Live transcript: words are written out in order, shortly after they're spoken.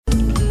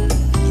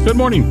Good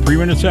morning. 3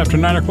 minutes after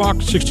 9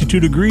 o'clock, 62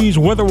 degrees.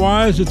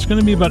 Weather-wise, it's going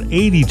to be about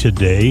 80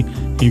 today.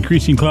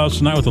 Increasing clouds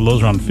tonight with the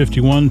lows around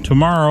 51.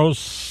 Tomorrow,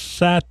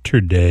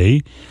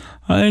 Saturday,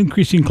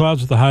 increasing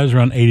clouds with the highs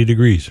around 80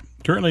 degrees.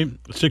 Currently,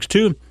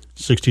 62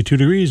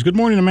 degrees. Good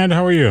morning, Amanda.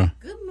 How are you?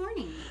 Good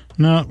morning.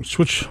 No,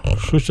 switch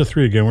to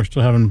 3 again. We're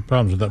still having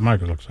problems with that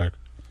mic, it looks like.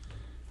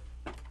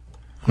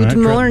 Good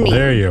morning.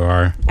 There you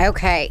are.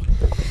 Okay.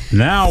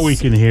 Now we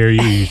can hear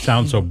you. You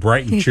sound so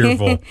bright and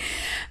cheerful.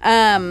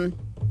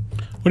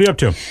 What are you up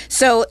to?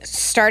 So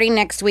starting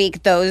next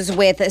week, those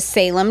with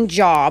Salem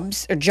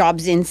jobs or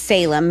jobs in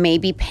Salem may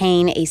be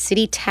paying a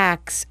city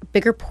tax,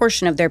 bigger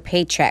portion of their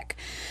paycheck.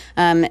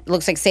 It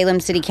looks like Salem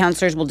city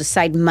councilors will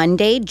decide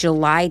Monday,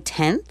 July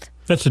 10th.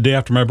 That's the day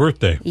after my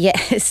birthday.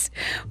 Yes.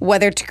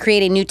 Whether to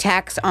create a new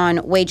tax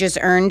on wages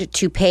earned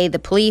to pay the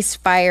police,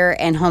 fire,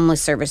 and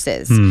homeless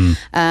services.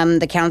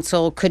 The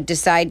council could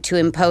decide to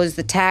impose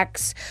the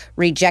tax,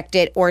 reject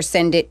it, or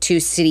send it to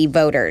city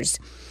voters.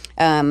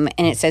 And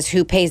it says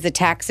who pays the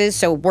taxes.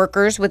 So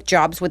workers with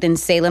jobs within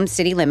Salem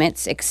city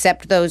limits,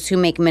 except those who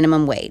make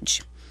minimum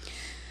wage.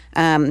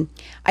 I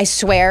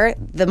swear,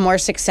 the more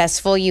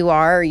successful you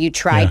are, or you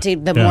try to,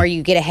 the more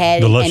you get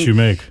ahead. The less you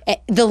make.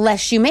 The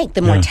less you make,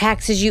 the more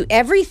taxes you,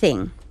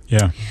 everything.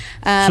 Yeah.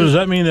 So does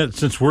that mean that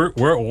since we're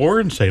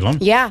in Salem,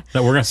 that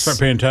we're going to start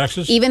paying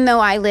taxes? Even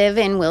though I live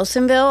in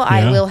Wilsonville,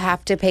 I will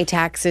have to pay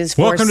taxes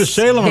for Welcome to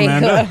Salem,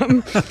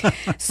 Amanda.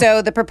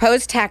 So the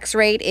proposed tax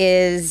rate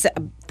is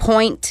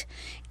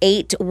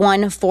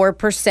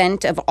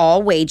 0.814% of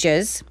all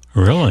wages.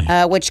 Really?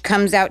 Which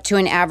comes out to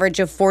an average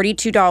of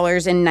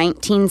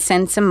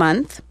 $42.19 a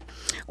month,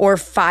 or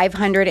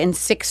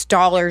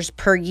 $506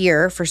 per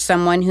year for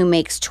someone who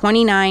makes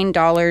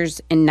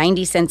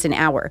 $29.90 an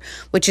hour,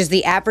 which is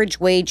the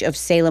average wage of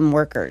Salem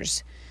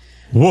workers.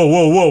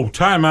 Whoa.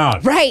 Time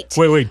out. Right.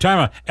 Wait, time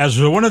out.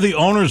 As one of the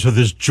owners of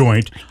this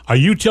joint, are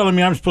you telling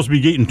me I'm supposed to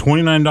be getting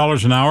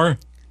 $29 an hour?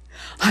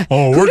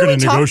 Oh, we're going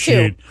to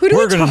negotiate.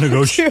 We're going to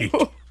negotiate.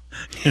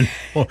 And,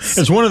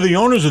 as one of the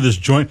owners of this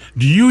joint,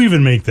 do you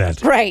even make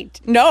that? Right.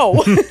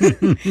 No.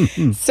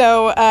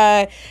 So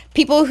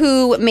people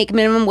who make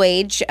minimum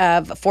wage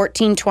of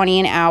 $14.20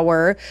 an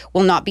hour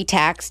will not be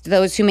taxed.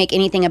 Those who make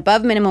anything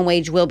above minimum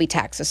wage will be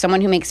taxed. So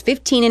someone who makes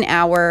 $15 an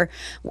hour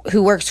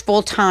who works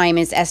full time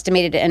is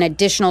estimated an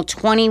additional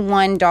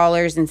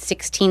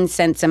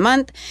 $21.16 a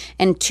month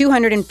and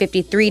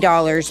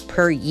 $253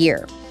 per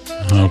year.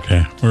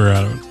 Okay, we're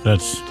out of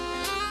it.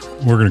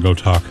 We're going to go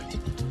talk.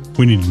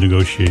 We need to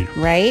negotiate.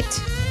 Right?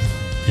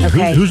 Yeah,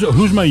 okay.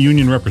 Who's my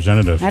union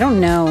representative? I don't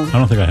know. I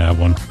don't think I have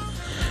one.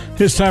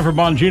 It's time for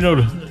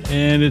Bongino,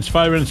 and it's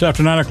 5 minutes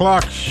after 9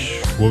 o'clock.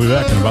 We'll be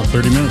back in about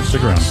 30 minutes.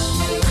 Stick around.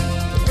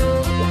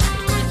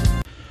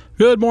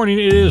 Good morning.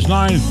 It is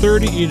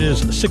 9:30. It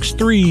is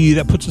 6:03.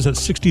 That puts us at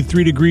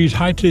 63 degrees.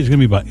 High today is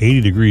going to be about 80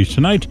 degrees.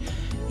 Tonight,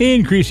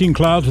 increasing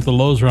clouds with the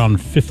lows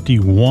around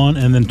 51.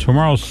 And then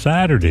tomorrow,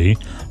 Saturday,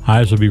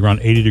 highs will be around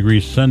 80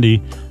 degrees.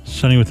 Sunday,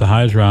 sunny with the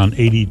highs around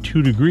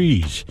 82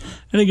 degrees.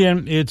 And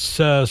again, it's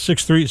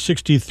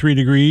 63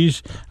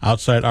 degrees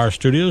outside our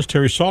studios.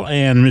 Terry Salt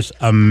and Miss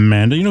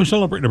Amanda. You know who's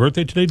celebrating a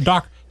birthday today?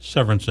 Doc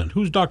Severinsen.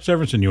 Who's Doc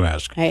Severinsen, you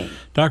ask? Hey.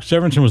 Doc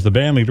Severinsen was the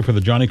band leader for the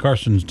Johnny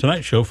Carson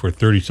Tonight Show for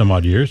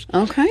 30-some-odd years.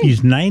 Okay.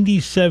 He's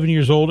 97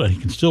 years old, and he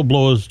can still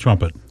blow his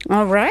trumpet.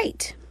 All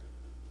right.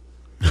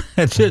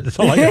 That's it. That's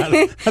all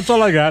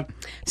I got.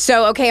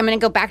 So, okay, I'm going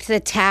to go back to the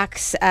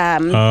tax.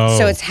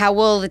 So it's how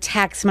will the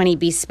tax money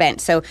be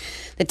spent? So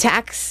the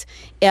tax,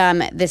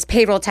 this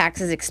payroll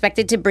tax is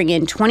expected to bring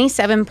in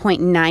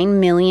 $27.9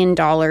 million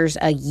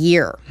a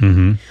year.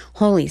 Mm-hmm.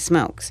 Holy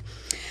smokes.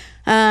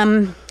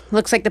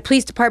 Looks like the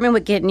police department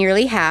would get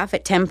nearly half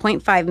at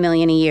 $10.5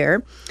 million a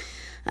year.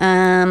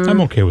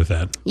 I'm okay with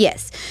that.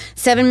 Yes.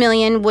 $7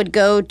 million would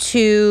go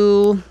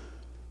to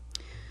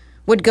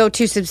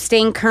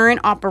sustain current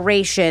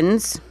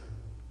operations.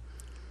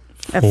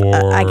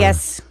 I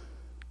guess,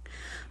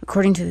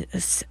 according to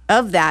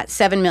of that,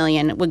 $7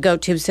 million would go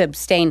to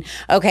sustain.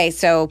 Okay,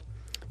 so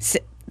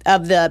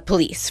of the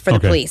police for the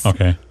police.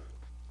 Okay.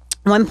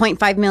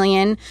 $1.5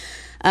 million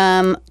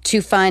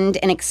to fund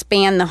and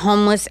expand the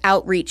homeless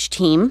outreach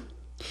team.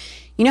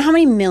 You know how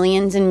many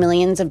millions and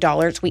millions of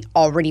dollars we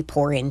already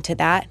pour into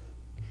that?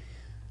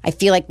 I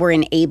feel like we're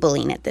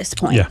enabling at this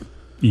point.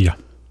 Yeah.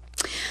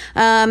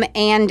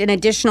 And an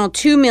additional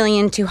 $2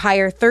 million to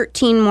hire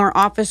 13 more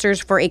officers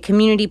for a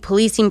community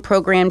policing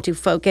program to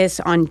focus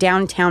on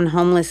downtown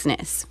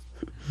homelessness.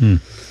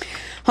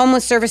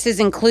 Homeless services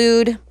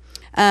include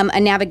a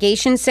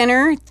navigation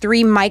center,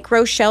 3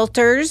 micro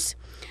shelters.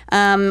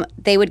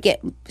 They would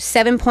get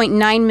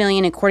 $7.9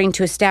 million according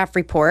to a staff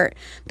report.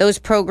 Those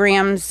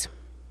programs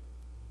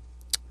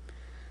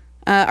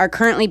are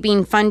currently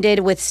being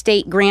funded with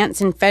state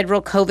grants and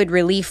federal COVID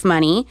relief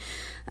money.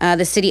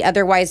 The city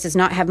otherwise does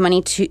not have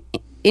money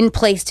in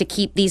place to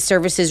keep these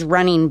services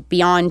running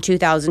beyond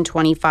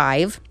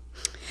 2025.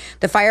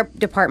 The fire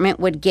department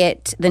would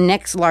get the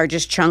next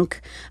largest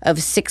chunk of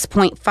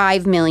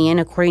 $6.5 million,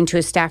 according to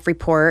a staff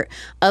report.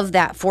 Of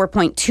that,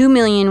 $4.2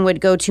 million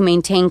would go to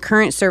maintain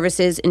current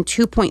services, and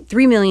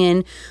 $2.3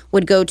 million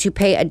would go to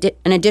pay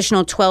an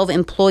additional 12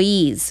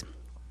 employees.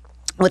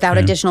 Without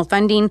additional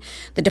funding,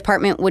 the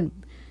department would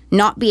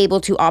not be able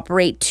to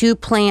operate two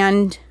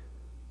planned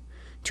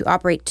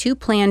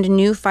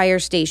new fire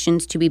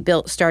stations to be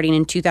built starting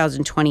in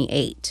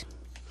 2028.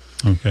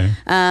 Okay.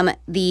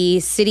 The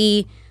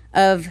City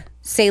of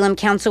Salem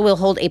Council will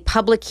hold a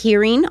public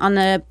hearing on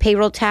the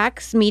payroll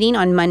tax meeting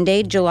on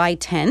Monday, July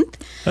 10th.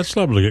 That's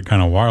liable to get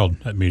kind of wild,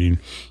 that meeting.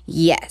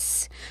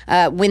 Yes.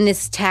 When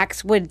this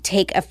tax would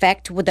take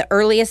effect, the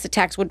earliest the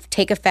tax would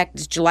take effect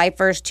is July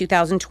 1st,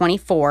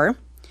 2024.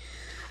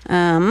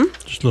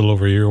 Just a little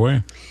over a year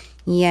away.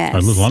 Yes. Or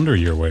a little under a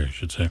year away, I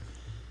should say.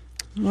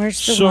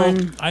 Where's the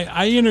one?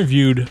 I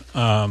interviewed,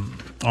 on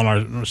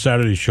our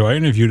Saturday show, I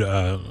interviewed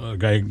a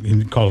guy,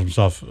 he calls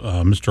himself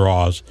Mr.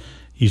 Oz.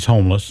 He's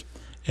homeless.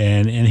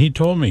 And he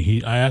told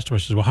me, I asked him, I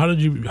said, well, how did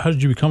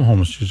you become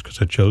homeless? Just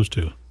because I chose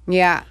to.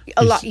 Yeah.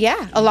 A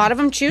lot of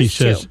them choose to.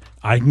 He says,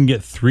 I can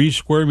get 3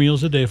 square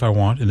meals a day if I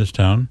want in this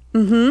town.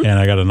 Mm-hmm. And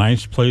I got a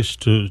nice place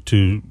to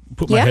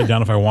put my head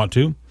down if I want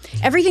to.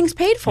 Everything's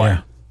paid for.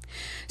 Yeah.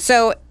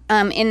 So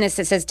in this,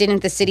 it says,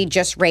 didn't the city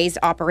just raise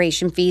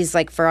operation fees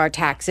like for our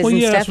taxes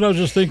and stuff? That's what I was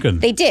just thinking.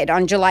 They did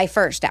on July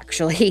 1st,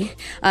 actually.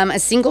 A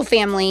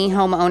single-family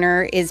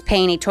homeowner is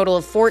paying a total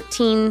of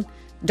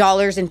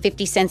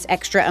 $14.50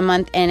 extra a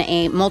month, and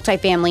a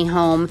multifamily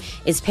home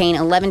is paying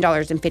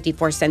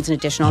 $11.54 an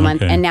additional a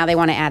month, and now they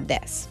want to add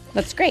this.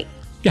 That's great.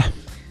 Yeah.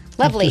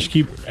 Lovely. Just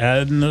keep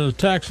adding the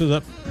taxes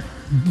up.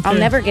 Okay. I'll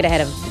never get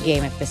ahead of the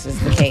game if this is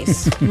the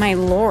case. My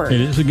Lord.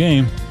 It is a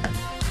game.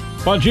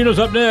 Bongino's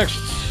up next.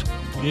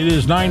 It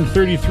is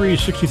 9:33,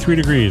 63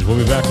 degrees. We'll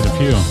be back in a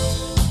few.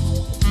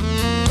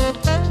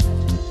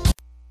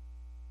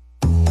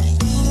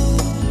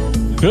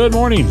 Good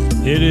morning.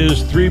 It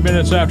is 3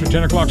 minutes after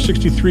 10 o'clock,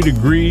 63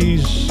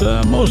 degrees,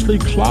 mostly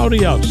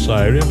cloudy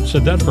outside. We haven't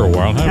said that for a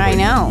while, have we? I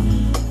know.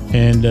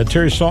 And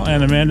Terry, Salt,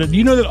 and Amanda, do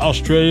you know that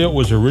Australia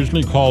was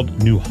originally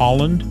called New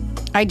Holland?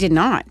 I did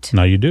not.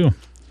 Now you do.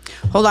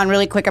 Hold on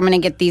really quick. I'm going to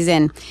get these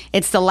in.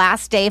 It's the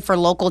last day for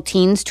local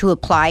teens to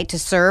apply to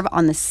serve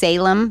on the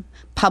Salem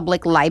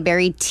Public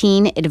Library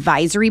Teen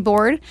Advisory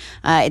Board.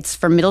 It's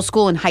for middle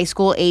school and high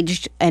school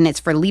aged, and it's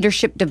for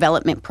leadership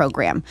development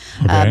program.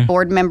 Okay.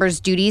 Board members'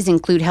 duties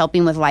include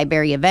helping with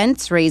library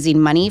events, raising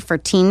money for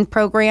teen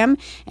program,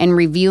 and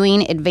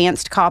reviewing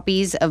advanced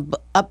copies of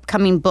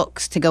upcoming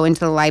books to go into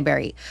the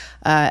library,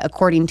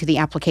 according to the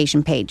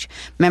application page.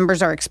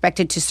 Members are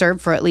expected to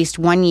serve for at least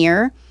 1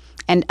 year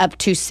and up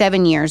to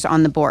 7 years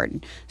on the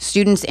board.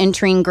 Students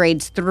entering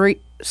grades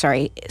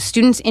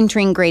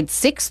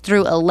 6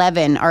 through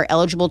 11 are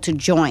eligible to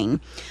join.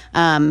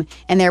 And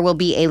there will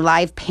be a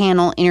live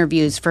panel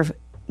interviews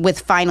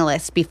with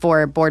finalists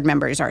before board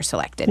members are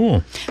selected.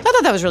 Cool. I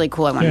thought that was really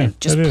cool. I wanted to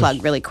just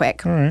plug really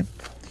quick. All right.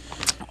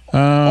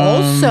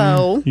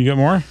 Also, you got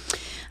more?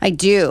 I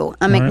do.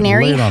 A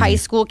McNary High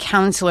School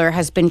counselor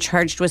has been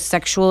charged with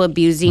sexual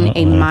abusing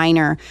a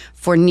minor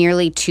for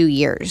nearly 2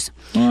 years.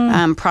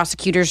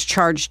 Prosecutors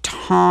charged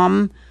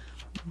Tom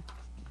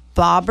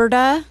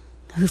Boberda,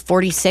 who's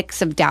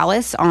 46, of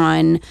Dallas,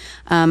 on,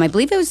 I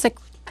believe it was like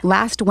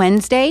last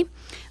Wednesday,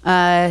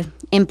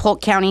 in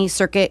Polk County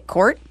Circuit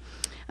Court,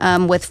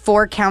 with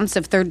 4 counts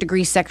of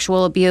third-degree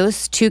sexual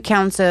abuse, 2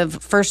 counts of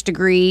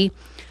first-degree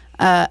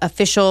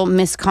official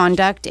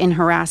misconduct and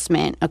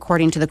harassment,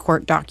 according to the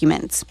court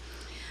documents.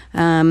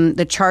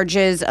 The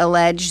charges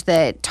allege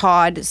that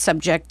Todd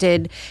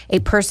subjected a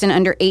person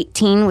under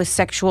 18 with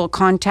sexual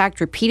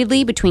contact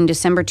repeatedly between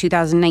December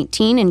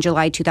 2019 and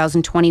July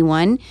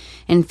 2021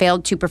 and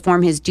failed to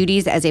perform his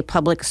duties as a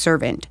public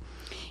servant.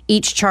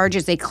 Each charge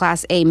is a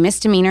Class A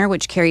misdemeanor,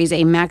 which carries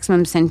a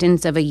maximum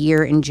sentence of a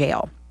year in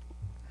jail.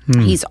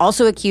 He's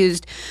also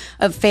accused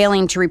of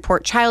failing to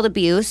report child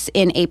abuse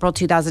in April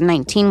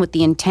 2019 with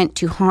the intent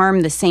to harm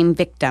the same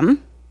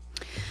victim.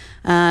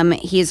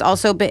 He is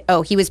also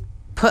he was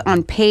put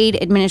on paid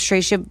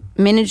administrative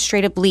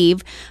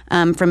leave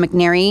from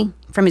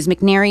his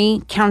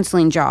McNary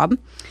counseling job,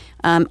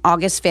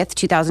 August 5th,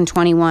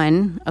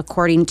 2021,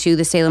 according to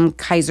the Salem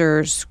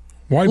Kaiser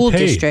School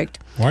District.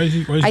 Why is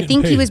he I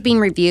think paid? He was being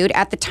reviewed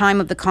at the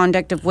time of the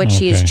conduct of which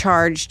he is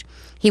charged.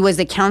 He was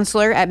a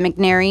counselor at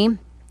McNary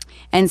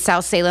and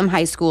South Salem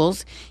high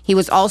schools. He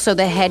was also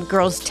the head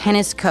girls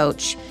tennis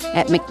coach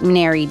at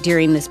McNary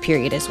during this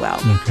period as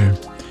well. Okay.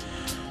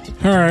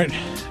 All right.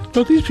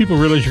 Don't these people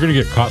realize you're going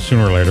to get caught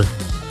sooner or later?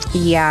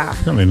 Yeah.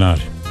 Apparently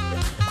not.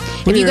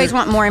 If you guys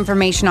want more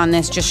information on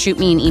this, just shoot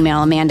me an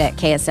email,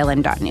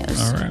 amanda@kslm.news.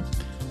 All right.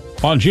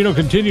 Bongino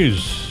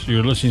continues.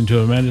 You're listening to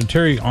Amanda and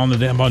Terry on the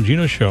Dan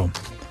Bongino Show.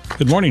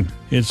 Good morning.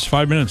 It's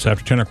 5 minutes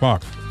after 10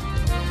 o'clock.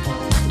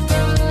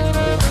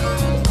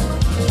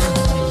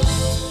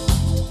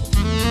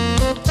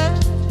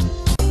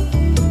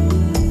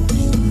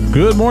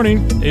 Good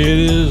morning. It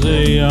is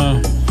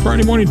a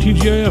Friday morning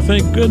TGIF.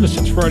 Thank goodness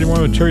it's Friday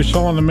morning with Terry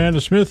Saul and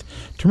Amanda Smith.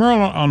 Tomorrow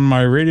on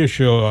my radio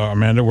show,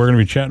 Amanda, we're going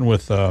to be chatting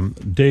with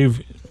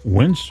Dave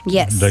Wentz.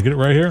 Yes. Did I get it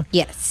right here?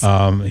 Yes.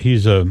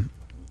 He's a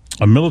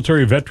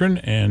military veteran,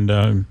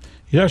 and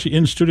he's actually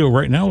in studio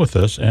right now with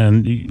us.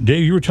 And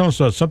Dave, you were telling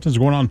us about something's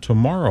going on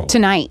tomorrow.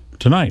 Tonight.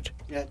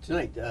 Yeah,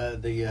 tonight.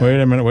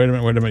 Wait a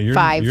minute. You're,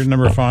 5. You're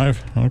number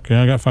 5? Okay,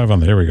 I got 5 on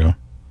there. Here we go.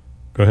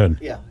 Go ahead.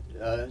 Yeah.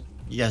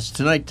 Yes,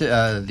 tonight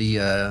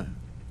the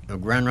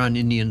Grand Ronde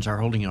Indians are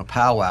holding a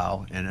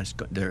powwow, and it's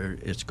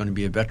going to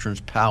be a veterans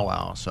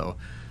powwow. So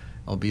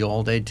it'll be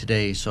all day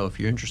today. So if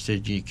you're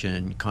interested, you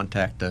can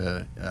contact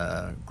the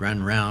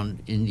Grand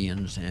Ronde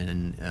Indians,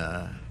 and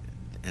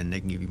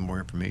they can give you more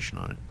information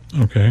on it.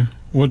 Okay.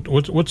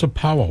 What's a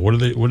powwow? What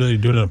do they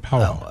do at a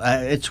powwow?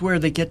 It's where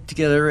they get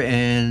together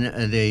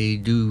and they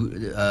do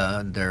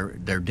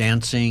their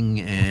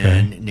dancing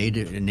and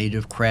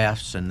native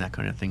crafts and that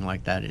kind of thing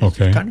like that. It's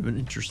kind of an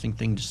interesting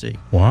thing to see.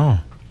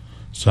 Wow,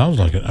 sounds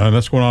like it.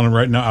 That's going on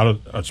right now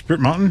out at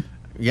Spirit Mountain.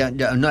 Yeah,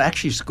 no,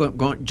 actually, it's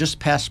going just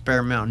past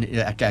Spirit Mountain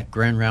at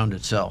Grand Round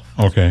itself.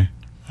 Okay.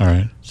 All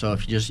right. So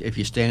if you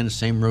stay on the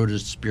same road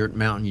as Spirit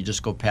Mountain, you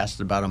just go past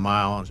it about a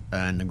mile,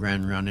 and the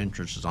Grand Round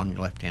entrance is on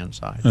your left-hand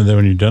side. And then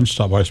when you're done,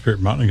 stop by Spirit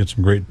Mountain and get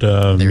some great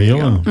meal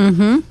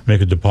and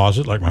make a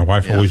deposit like my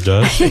wife always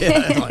does.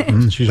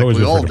 She's always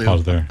looking for a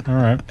deposit there. All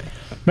right.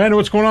 Amanda,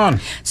 what's going on?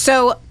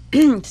 So,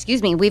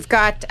 excuse me, we've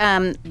got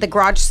the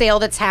garage sale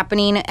that's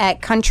happening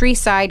at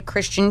Countryside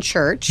Christian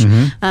Church.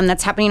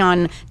 That's happening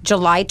on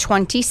July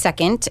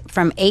 22nd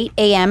from 8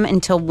 a.m.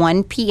 until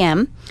 1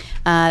 p.m.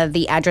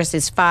 The address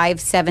is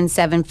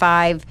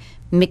 5775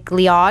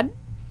 McLeod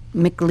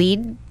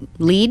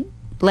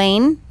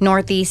Lane,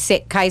 Northeast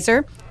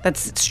Kaiser.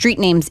 That's street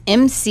name's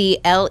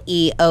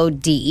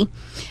McLeod.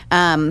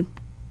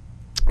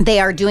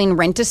 They are doing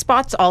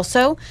rent-a-spots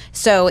also.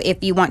 So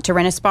if you want to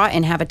rent a spot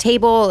and have a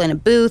table and a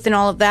booth and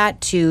all of that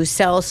to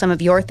sell some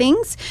of your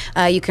things,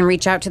 you can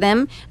reach out to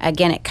them,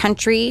 again, at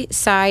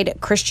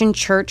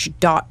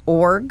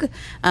countrysidechristianchurch.org.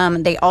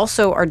 They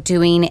also are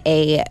doing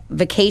a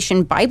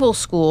vacation Bible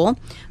school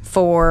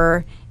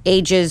for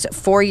ages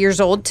 4 years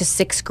old to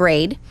 6th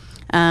grade.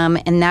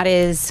 And that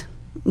is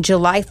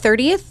July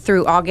 30th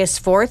through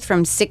August 4th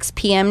from 6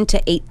 p.m. to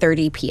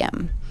 8:30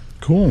 p.m.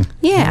 Cool.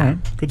 Yeah. All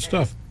right. Good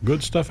stuff.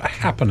 Good stuff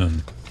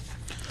happening.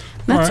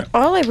 That's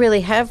all I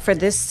really have for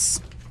this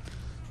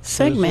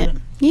segment.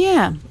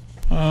 Yeah.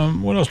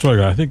 What else do I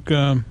got? I think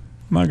I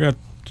got,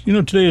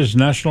 today is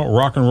National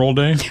Rock and Roll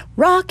Day.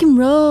 Rock and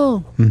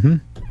roll. Mm-hmm.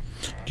 Do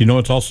you know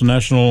it's also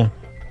National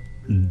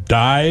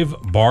Dive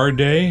Bar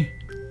Day?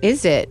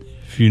 Is it?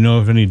 If you know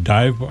of any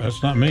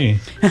that's not me.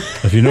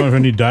 If you know of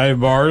any dive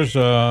bars,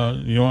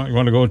 you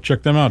want to go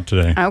check them out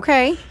today.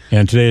 Okay.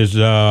 And today is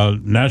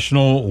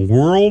National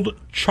World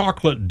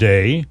Chocolate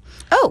Day.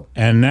 Oh.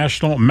 And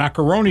National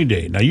Macaroni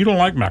Day. Now, you don't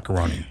like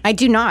macaroni. I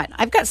do not.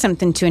 I've got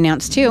something to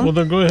announce, too. Well,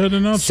 then go ahead and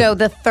announce it. So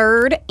the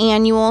 3rd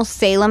annual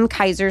Salem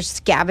Kaiser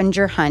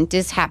Scavenger Hunt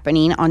is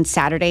happening on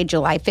Saturday,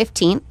 July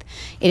 15th.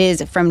 It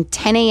is from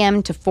 10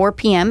 a.m. to 4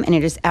 p.m., and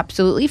it is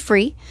absolutely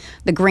free.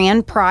 The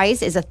grand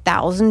prize is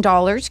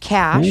 $1,000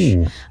 cash.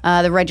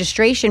 The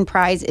registration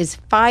prize is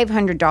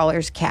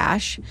 $500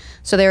 cash.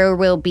 So there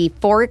will be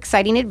 4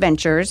 exciting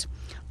adventures,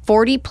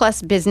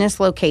 40-plus business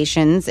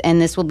locations, and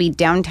this will be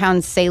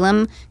downtown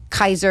Salem,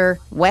 Kaiser,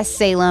 West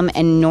Salem,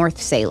 and North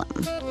Salem.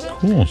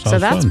 Cool. So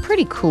that's fun.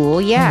 pretty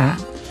cool, yeah.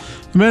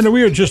 Amanda,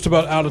 we are just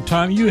about out of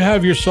time. You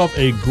have yourself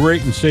a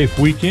great and safe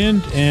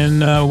weekend,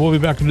 and we'll be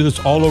back to do this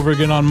all over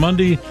again on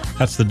Monday.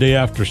 That's the day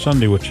after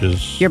Sunday, which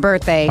is... Your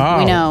birthday,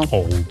 we know.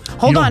 Hold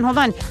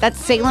on.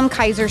 That's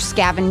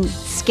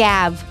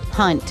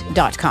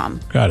SalemKaiserScavHunt.com.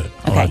 Got it. Okay.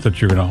 Oh, I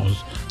thought you were going to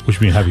wish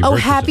me a happy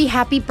birthday.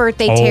 Happy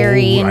birthday,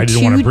 Terry. I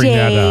didn't want to bring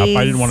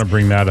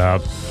that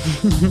up.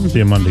 See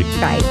you Monday.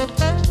 Bye.